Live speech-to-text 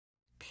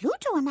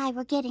Pluto and I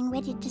were getting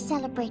ready to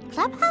celebrate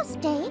Clubhouse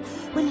Day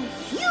when a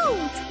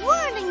huge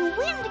whirling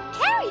wind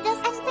carried us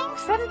and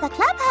things from the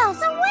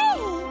clubhouse away.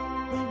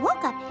 We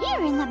woke up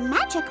here in the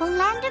magical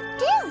land of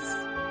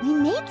Dizz. We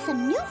made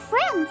some new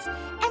friends,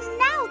 and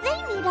now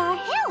they need our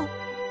help.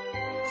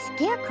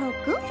 Scarecrow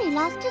Goofy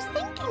lost his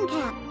thinking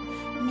cap.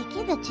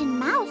 Mickey the Tin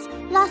Mouse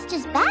lost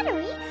his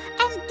battery,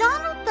 and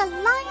Donald the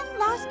Lion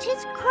lost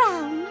his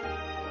crown.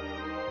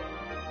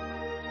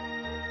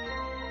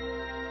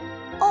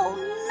 Oh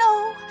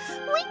no,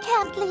 we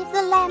can't leave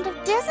the land of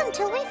Dizz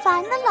until we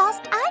find the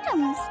lost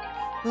items.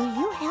 Will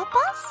you help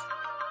us?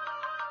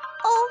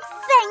 Oh,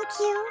 thank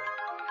you.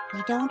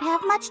 We don't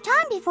have much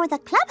time before the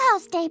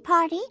Clubhouse Day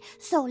party,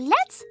 so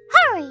let's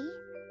hurry.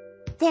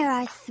 There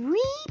are 3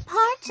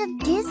 parts of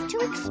Dizz to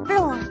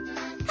explore.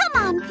 Come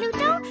on,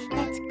 Pluto,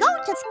 let's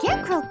go to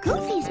Scarecrow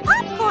Goofy's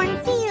popcorn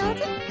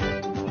field.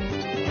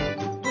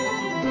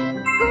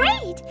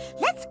 Great,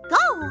 let's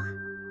go.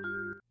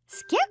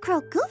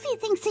 Scarecrow Goofy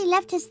thinks he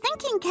left his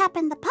thinking cap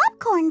in the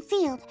popcorn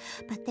field,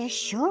 but there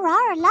sure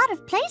are a lot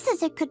of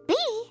places it could be.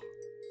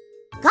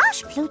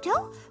 Gosh,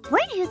 Pluto,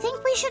 where do you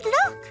think we should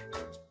look?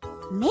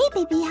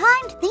 Maybe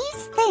behind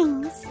these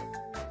things.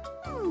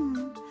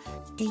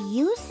 Do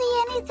you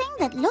see anything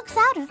that looks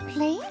out of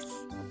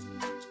place?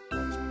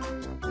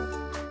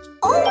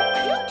 Oh,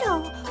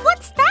 Pluto,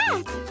 what's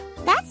that?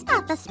 That's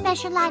not the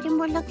special item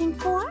we're looking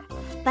for,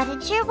 but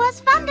it sure was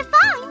fun to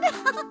find.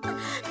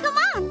 Come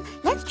on,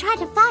 let's try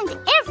to find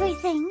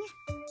everything.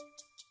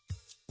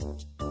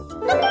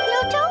 Look,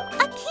 Pluto,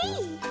 a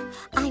key.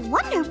 I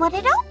wonder what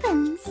it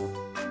opens.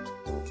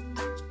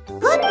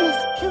 Goodness,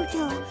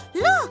 Pluto,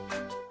 look.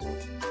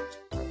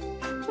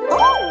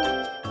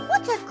 Oh,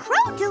 what's a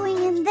crow doing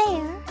in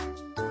there?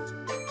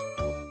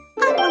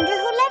 I wonder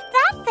who left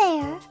that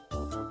there.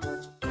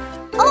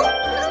 Oh,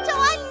 Pluto,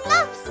 I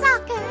love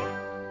soccer.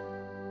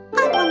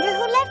 I wonder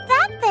who left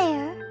that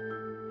there.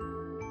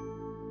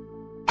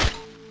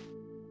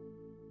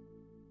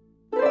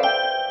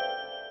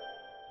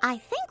 I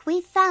think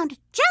we've found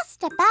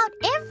just about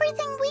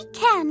everything we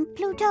can,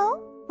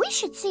 Pluto. We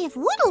should see if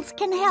Woodles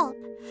can help.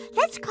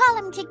 Let's call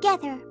him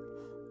together.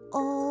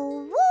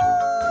 Oh,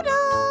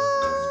 Woodles!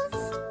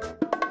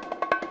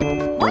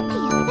 What do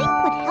you think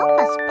would help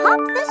us pop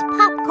this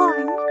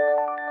popcorn?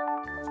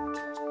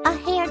 A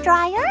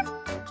hairdryer?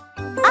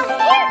 A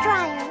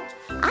hairdryer!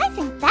 I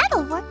think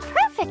that'll work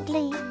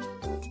perfectly.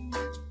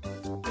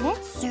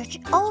 Let's search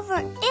over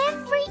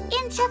every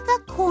inch of the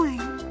corn.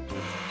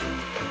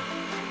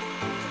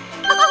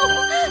 Oh,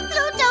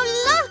 Pluto,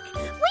 look!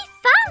 We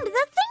found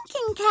the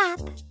thinking cap!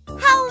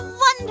 How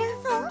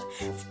wonderful!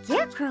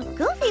 Scarecrow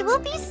Goofy will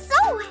be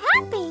so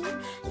happy!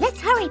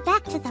 Let's hurry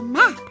back to the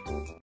map.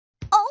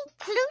 Oh,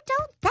 Pluto,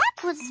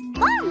 that was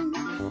fun!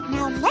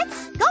 Now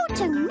let's go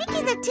to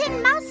Mickey the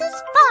Tin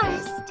Mouse's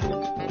forest.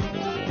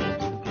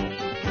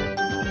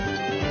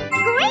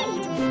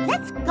 Great!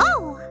 Let's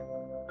go!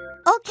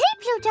 Okay,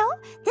 Pluto,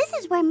 this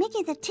is where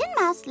Mickey the Tin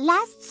Mouse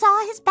last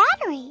saw his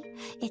battery.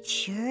 It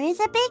sure is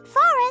a big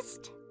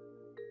forest.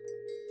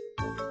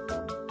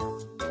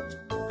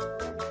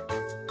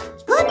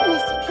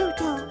 Goodness,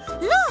 Pluto,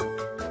 look!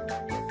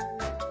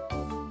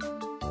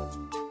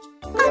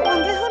 I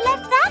wonder who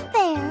left that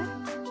there.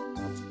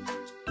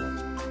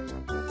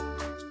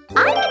 I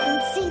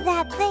didn't see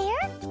that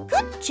there.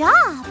 Good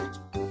job.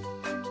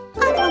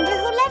 I wonder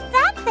who left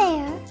that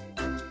there.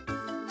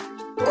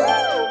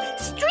 Ooh,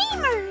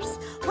 streamers!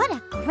 What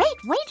a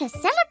great way to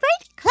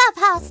celebrate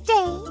Clubhouse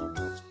Day.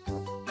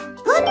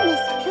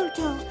 Goodness,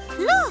 Pluto,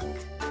 look!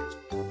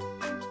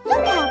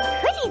 Look how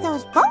pretty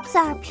those boats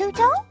are,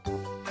 Pluto.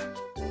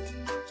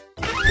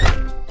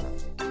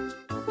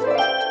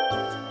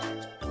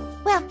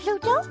 Well,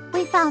 Pluto,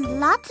 we found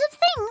lots of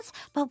things,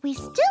 but we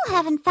still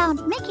haven't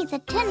found Mickey the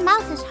Tin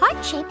Mouse's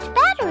heart-shaped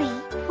battery.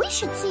 We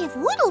should see if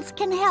Woodles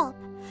can help.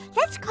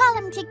 Let's call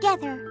him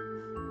together.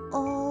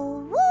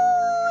 Oh,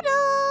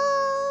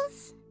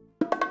 Woodles!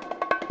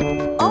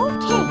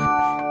 Okay,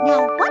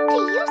 now what do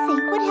you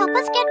think would help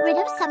us get rid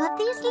of some of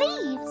these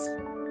leaves?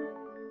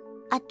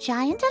 A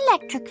giant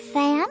electric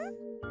fan?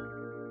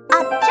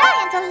 A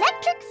giant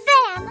electric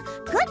fan!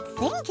 Good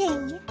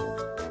thinking!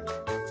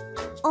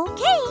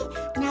 Okay,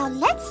 now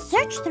let's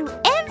search through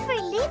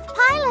every leaf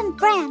pile and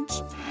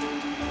branch.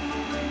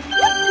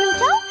 Look,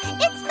 Pluto,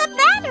 it's the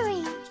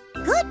battery!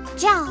 Good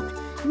job!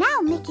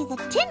 Now Mickey the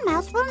Tin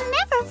Mouse will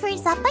never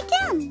freeze up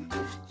again.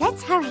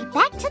 Let's hurry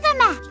back to the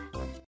map.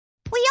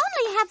 We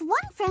only have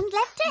one friend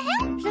left to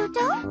help,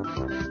 Pluto.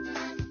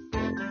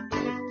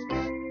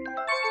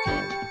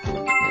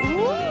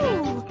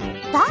 Ooh,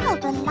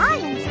 Donald the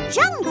Lion's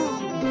jungle.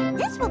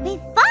 This will be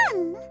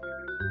fun.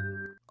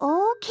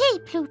 Okay,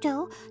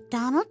 Pluto.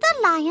 Donald the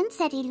Lion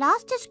said he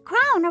lost his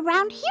crown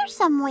around here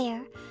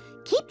somewhere.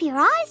 Keep your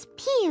eyes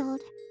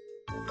peeled.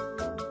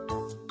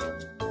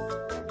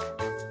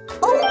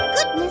 Oh,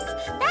 goodness,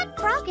 that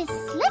frog is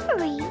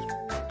slippery.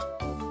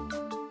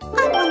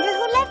 I wonder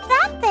who left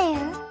that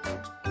there.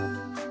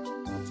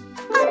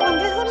 I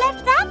wonder who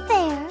left that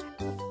there.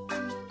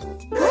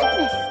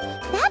 Goodness,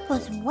 that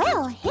was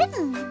well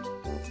hidden.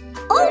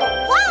 Oh,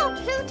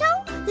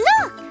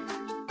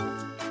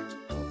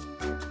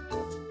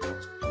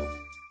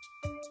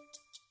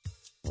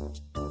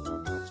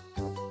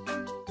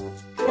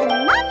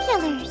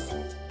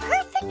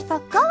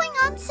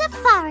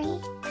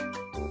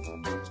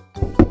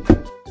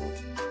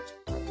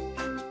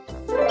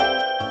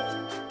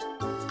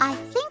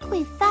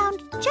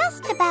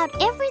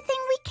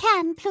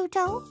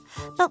 Pluto.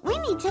 But we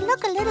need to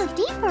look a little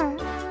deeper.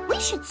 We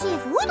should see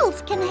if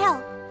Woodles can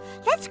help.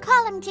 Let's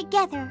call him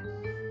together.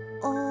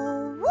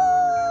 Oh,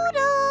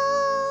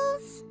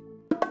 Woodles!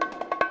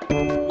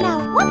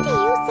 Now, what do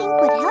you think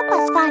would help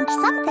us find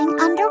something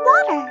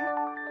underwater?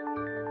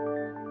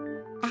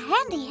 A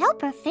handy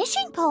helper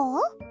fishing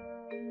pole?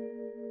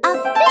 A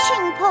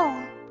fishing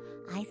pole!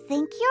 I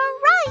think you're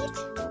right.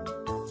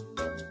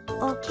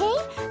 Okay,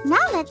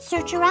 now let's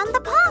search around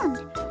the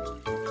pond.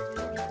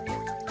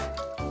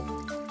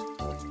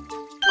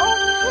 Oh,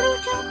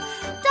 Pluto,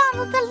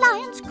 Donald the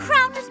lion's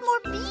crown is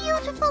more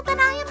beautiful than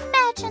I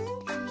imagined.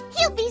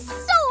 He'll be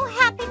so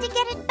happy to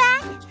get it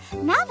back.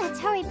 Now let's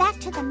hurry back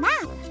to the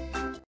map.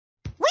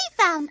 We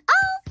found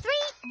all 3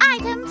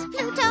 items,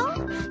 Pluto.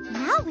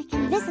 Now we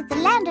can visit the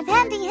land of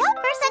handy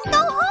helpers and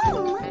go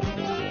home.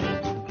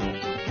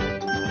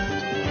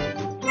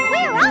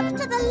 We're off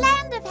to the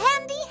land of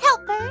handy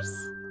helpers.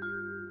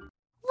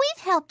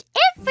 We've helped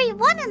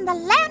everyone in the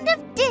land of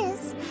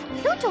Dizz.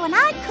 Pluto and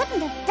I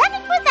couldn't have done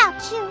it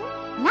without you.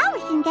 Now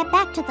we can get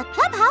back to the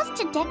clubhouse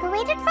to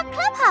decorate it for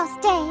Clubhouse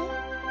Day.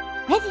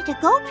 Ready to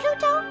go,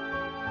 Pluto?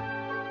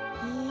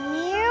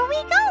 Here we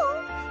go.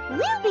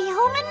 We'll be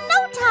home in no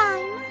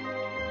time.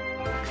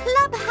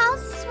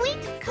 Clubhouse,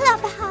 sweet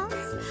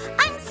Clubhouse.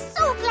 I'm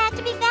so glad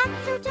to be back,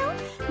 Pluto.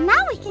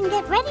 Now we can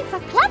get ready for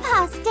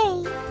Clubhouse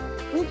Day.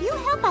 Will you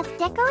help us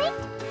decorate?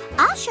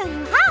 I'll show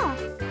you how.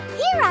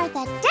 Here are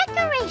the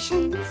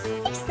decorations.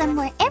 Place them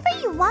wherever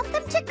you want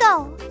them to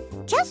go.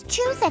 Just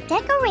choose a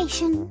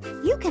decoration.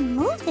 You can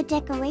move the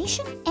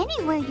decoration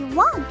anywhere you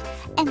want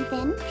and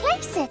then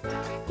place it.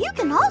 You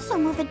can also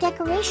move a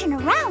decoration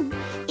around,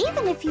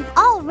 even if you've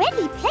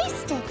already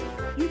placed it.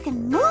 You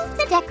can move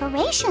the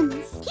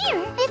decorations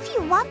here if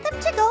you want them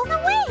to go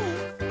away.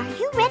 Are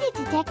you ready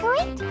to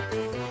decorate?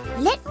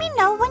 Let me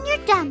know when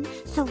you're done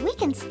so we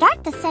can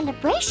start the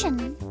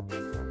celebration.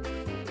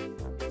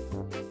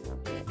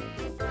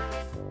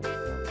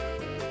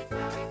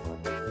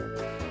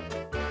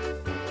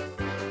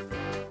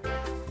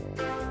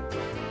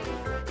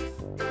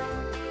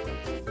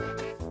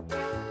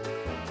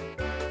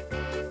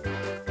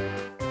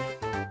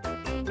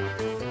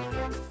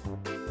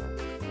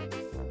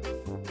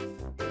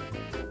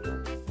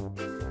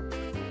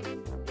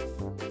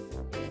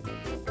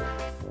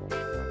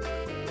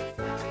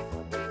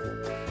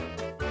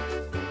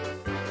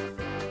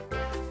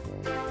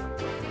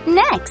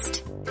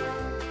 Next,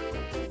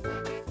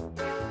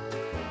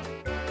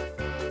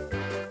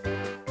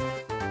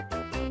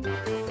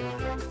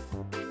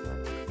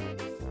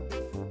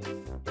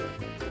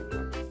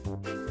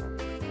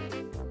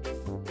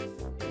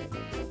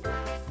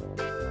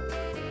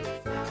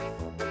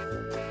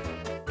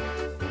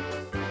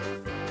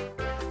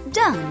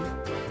 done.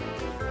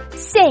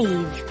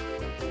 Save.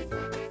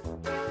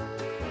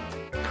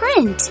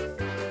 Print.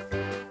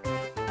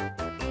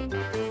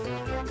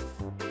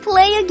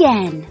 Play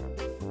again.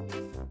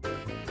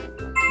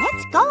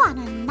 Let's go on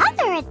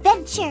another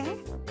adventure.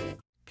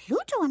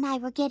 Pluto and I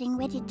were getting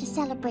ready to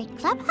celebrate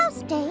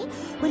Clubhouse Day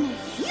when a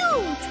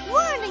huge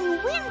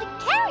whirling wind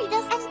carried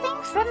us and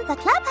things from the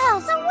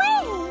clubhouse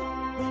away.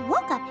 We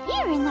woke up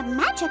here in the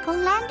magical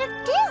land of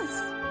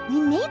Dizz. We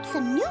made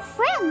some new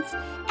friends,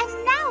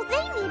 and now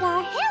they need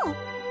our help.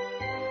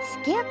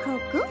 Scarecrow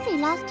Goofy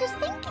lost his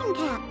thinking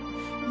cap.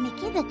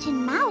 Mickey the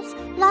Tin Mouse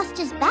lost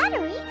his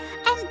battery,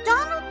 and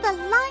Donald the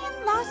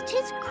Lion lost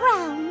his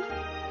crown.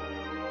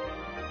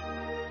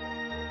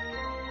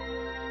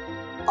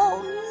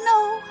 Oh no,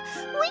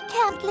 we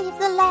can't leave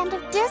the land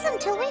of Dizz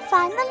until we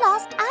find the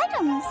lost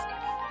items.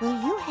 Will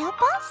you help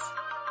us?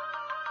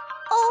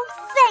 Oh,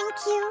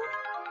 thank you.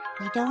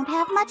 We don't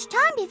have much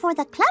time before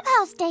the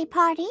Clubhouse Day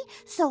party,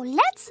 so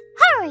let's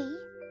hurry.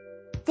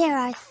 There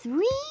are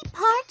 3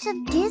 parts of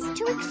Dizz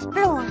to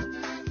explore.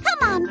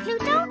 Come on,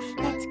 Pluto,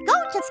 let's go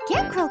to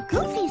Scarecrow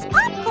Goofy's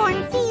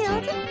popcorn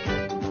field.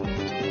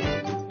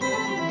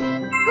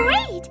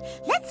 Great,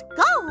 let's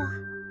go.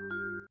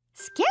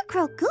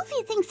 Scarecrow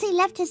Goofy thinks he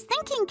left his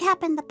thinking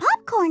cap in the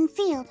popcorn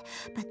field,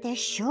 but there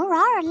sure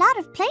are a lot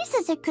of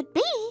places it could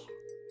be.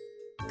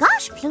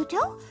 Gosh,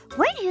 Pluto,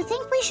 where do you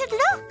think we should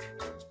look?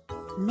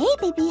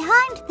 Maybe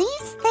behind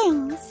these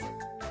things.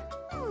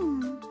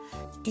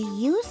 Do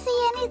you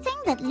see anything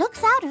that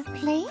looks out of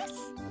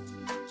place?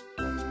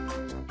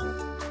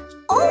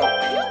 Oh,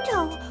 Pluto,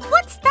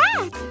 what's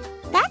that?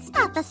 That's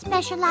not the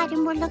special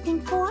item we're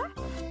looking for,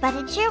 but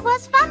it sure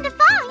was fun to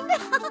find.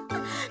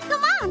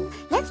 Come on,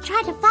 let's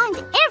try to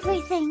find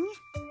everything.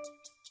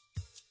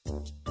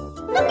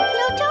 Look,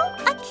 Pluto,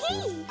 a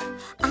key.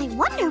 I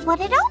wonder what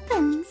it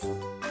opens.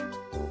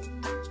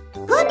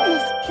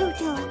 Goodness,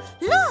 Pluto,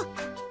 look.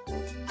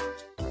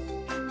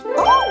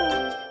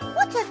 Oh,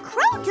 what's a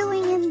crow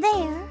doing in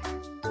there?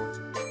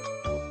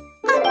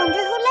 I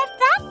wonder who left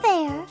that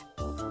there.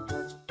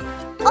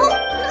 Oh,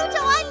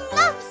 Pluto, I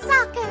love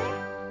soccer.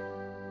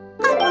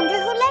 I wonder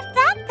who left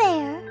that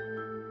there.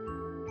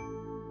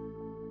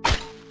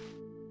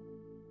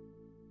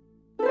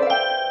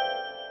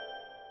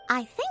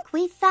 I think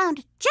we've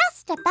found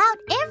just about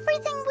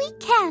everything we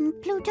can,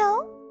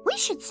 Pluto. We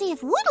should see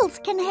if Woodles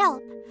can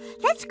help.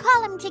 Let's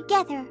call him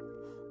together.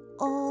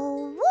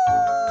 Oh,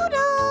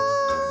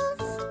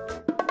 Woodles!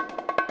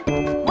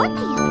 What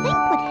do you think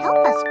would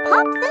help us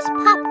pop this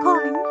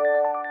popcorn?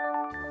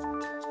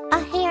 A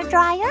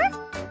hairdryer?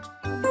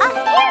 A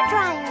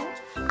hairdryer!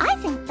 I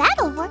think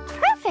that'll work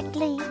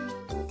perfectly.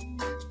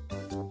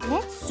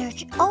 Let's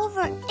search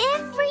over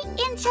every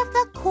inch of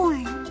the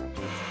corn.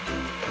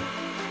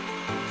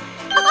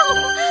 Oh,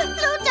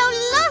 Pluto,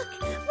 look!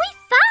 We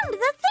found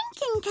the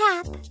thinking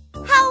cap!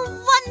 How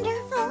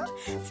wonderful!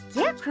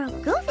 Scarecrow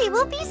Goofy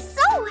will be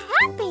so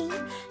happy!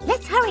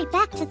 Let's hurry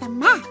back to the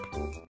map.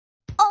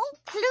 Oh,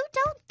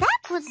 Pluto,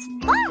 that was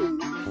fun!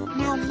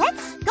 Now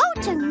let's go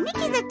to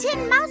Mickey the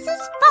Tin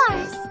Mouse's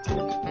forest.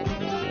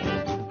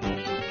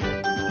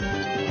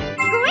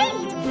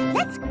 Great!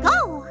 Let's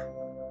go!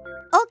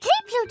 Okay,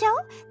 Pluto,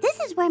 this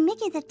is where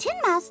Mickey the Tin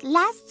Mouse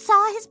last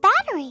saw his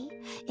battery.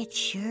 It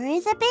sure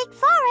is a big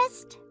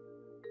forest.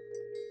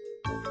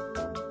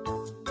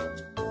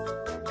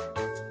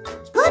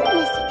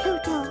 Goodness,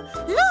 Pluto,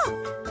 look!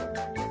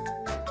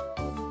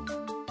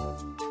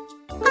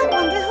 I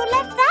wonder who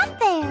left that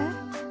there.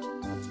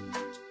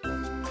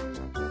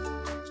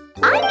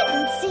 I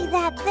didn't see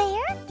that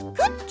there.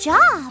 Good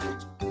job.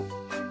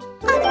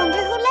 I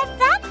wonder who left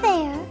that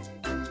there.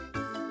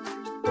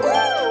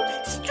 Ooh,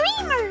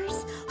 streamers!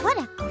 What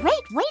a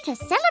great way to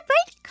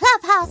celebrate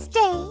Clubhouse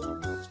Day.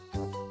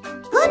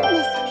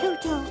 Goodness,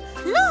 Pluto,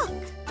 look!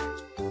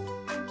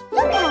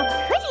 Look how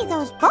pretty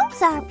those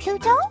boats are,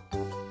 Pluto.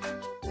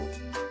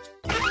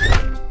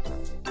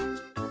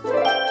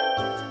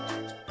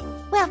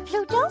 Well,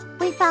 Pluto,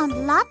 we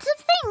found lots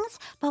of things,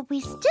 but we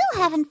still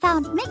haven't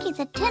found Mickey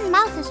the Tin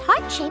Mouse's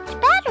heart-shaped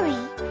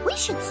battery. We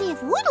should see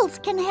if Woodles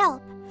can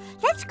help.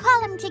 Let's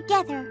call him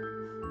together.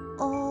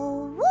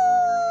 Oh,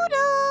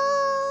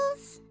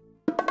 Woodles!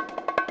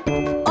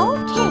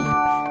 Okay,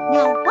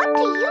 now what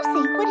do you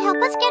think would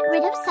help us get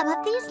rid of some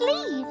of these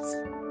leaves?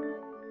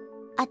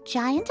 A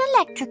giant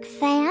electric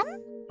fan?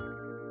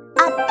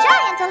 A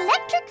giant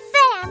electric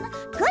fan!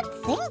 Good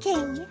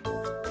thinking!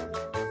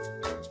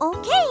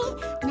 Okay,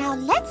 now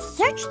let's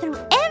search through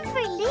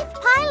every leaf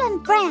pile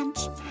and branch.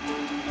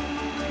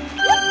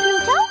 Look,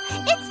 Pluto,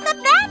 it's the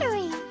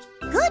battery!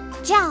 Good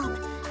job!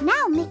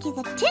 Now Mickey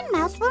the Tin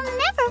Mouse will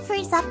never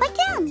freeze up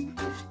again.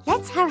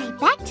 Let's hurry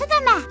back to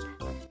the map.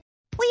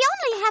 We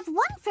only have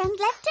one friend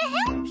left to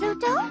help,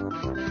 Pluto.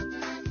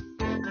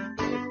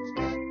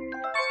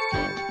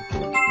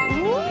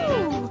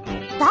 Ooh,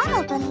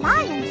 Donald the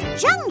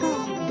Lion's jungle.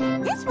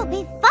 This will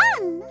be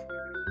fun.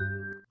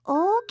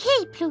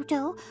 Okay,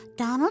 Pluto.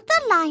 Donald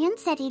the Lion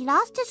said he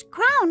lost his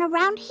crown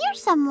around here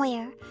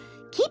somewhere.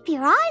 Keep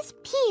your eyes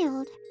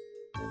peeled.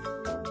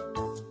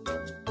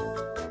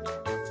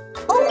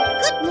 Oh,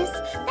 goodness,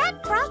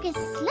 that frog is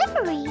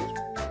slippery.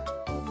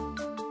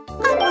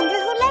 I wonder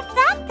who left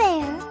that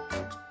there.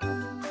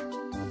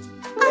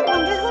 I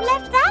wonder who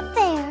left that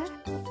there.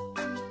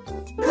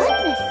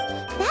 Goodness,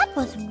 that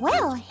was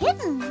well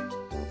hidden.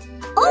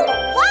 Oh,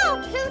 wow,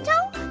 Pluto,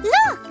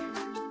 look!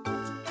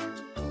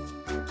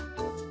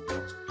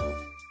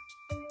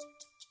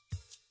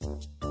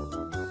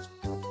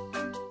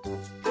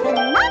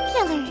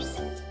 Binoculars!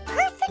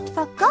 Perfect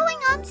for going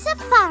on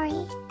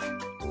safari.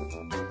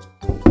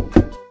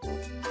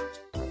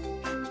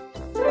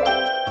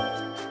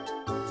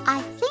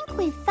 I think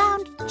we've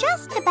found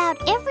just about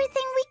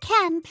everything we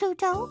can,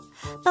 Pluto.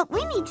 But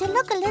we need to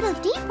look a little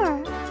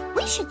deeper.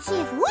 We should see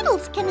if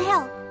Woodles can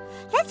help.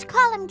 Let's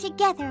call him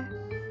together.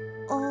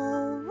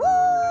 Oh,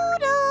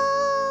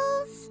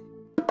 Woodles!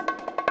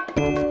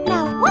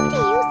 Now, what do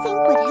you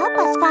think would help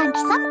us find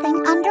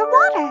something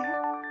underwater?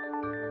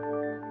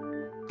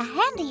 A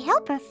handy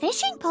helper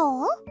fishing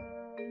pole?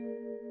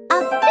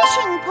 A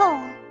fishing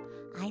pole!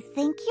 I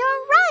think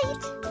you're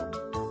right.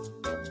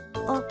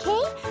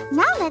 Okay,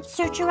 now let's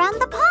search around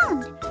the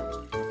pond.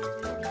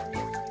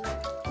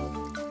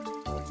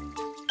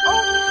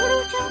 Oh,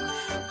 Pluto,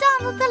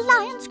 Donald the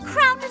Lion's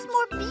crown is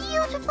more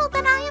beautiful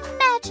than I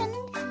imagined.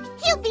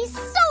 He'll be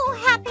so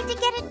happy to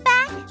get it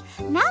back.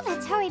 Now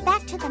let's hurry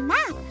back to the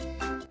map.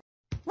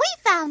 We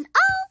found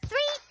all 3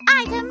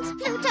 items,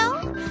 Pluto.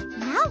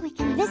 Now we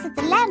can visit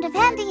the land of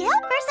handy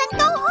helpers and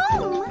go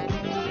home.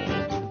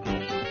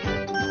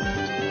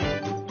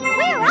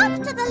 We're off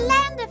to the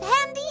land of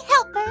handy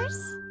helpers.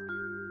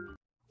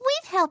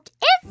 We've helped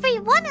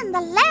everyone in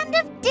the land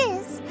of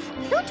Dizz.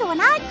 Pluto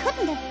and I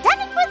couldn't have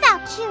done it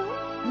without you.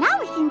 Now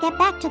we can get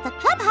back to the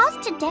clubhouse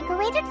to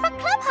decorate it for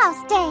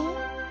Clubhouse Day.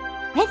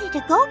 Ready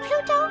to go,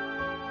 Pluto?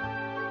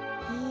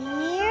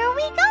 Here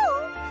we go.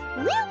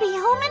 We'll be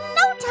home in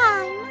no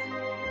time.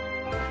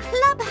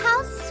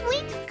 Clubhouse,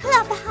 sweet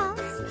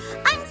Clubhouse.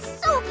 I'm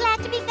so glad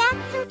to be back,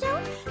 Pluto.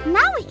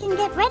 Now we can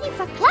get ready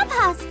for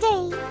Clubhouse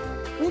Day.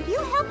 Will you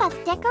help us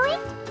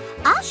decorate?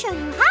 I'll show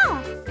you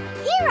how.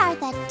 Here are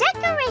the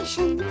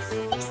decorations.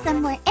 Place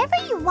them wherever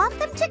you want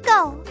them to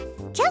go.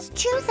 Just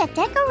choose a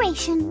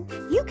decoration.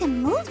 You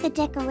can move the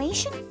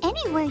decoration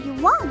anywhere you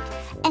want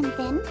and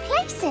then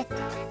place it.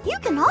 You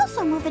can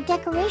also move a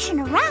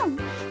decoration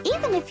around,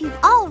 even if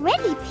you've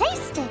already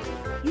placed it.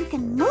 You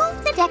can move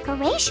the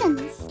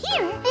decorations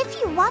here if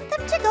you want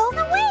them to go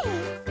away.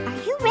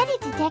 Are you ready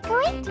to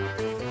decorate?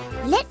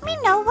 Let me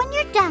know when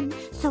you're done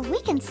so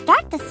we can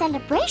start the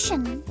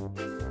celebration.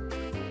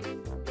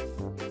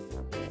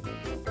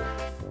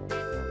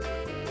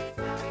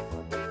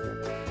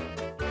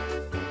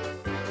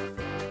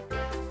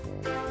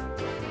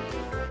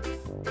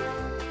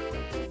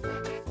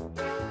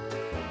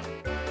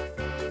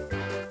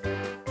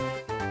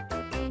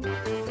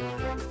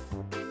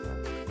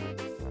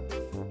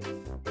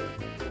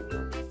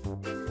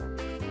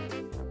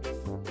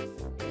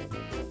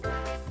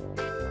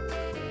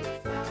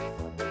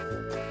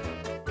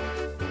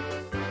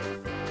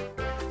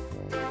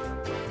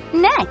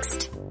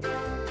 Next.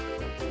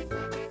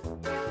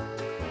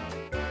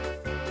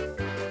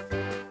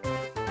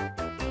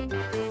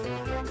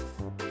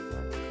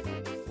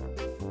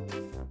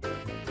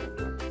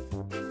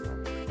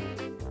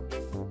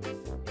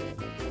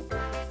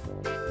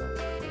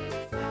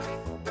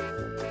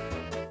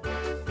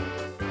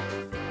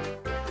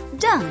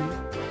 Done.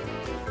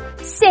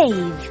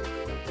 Save.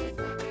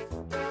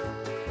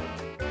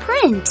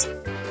 Print.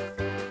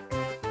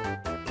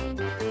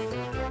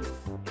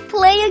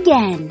 Play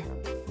again.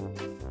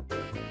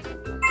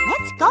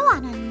 Let's go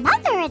on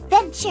another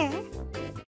adventure.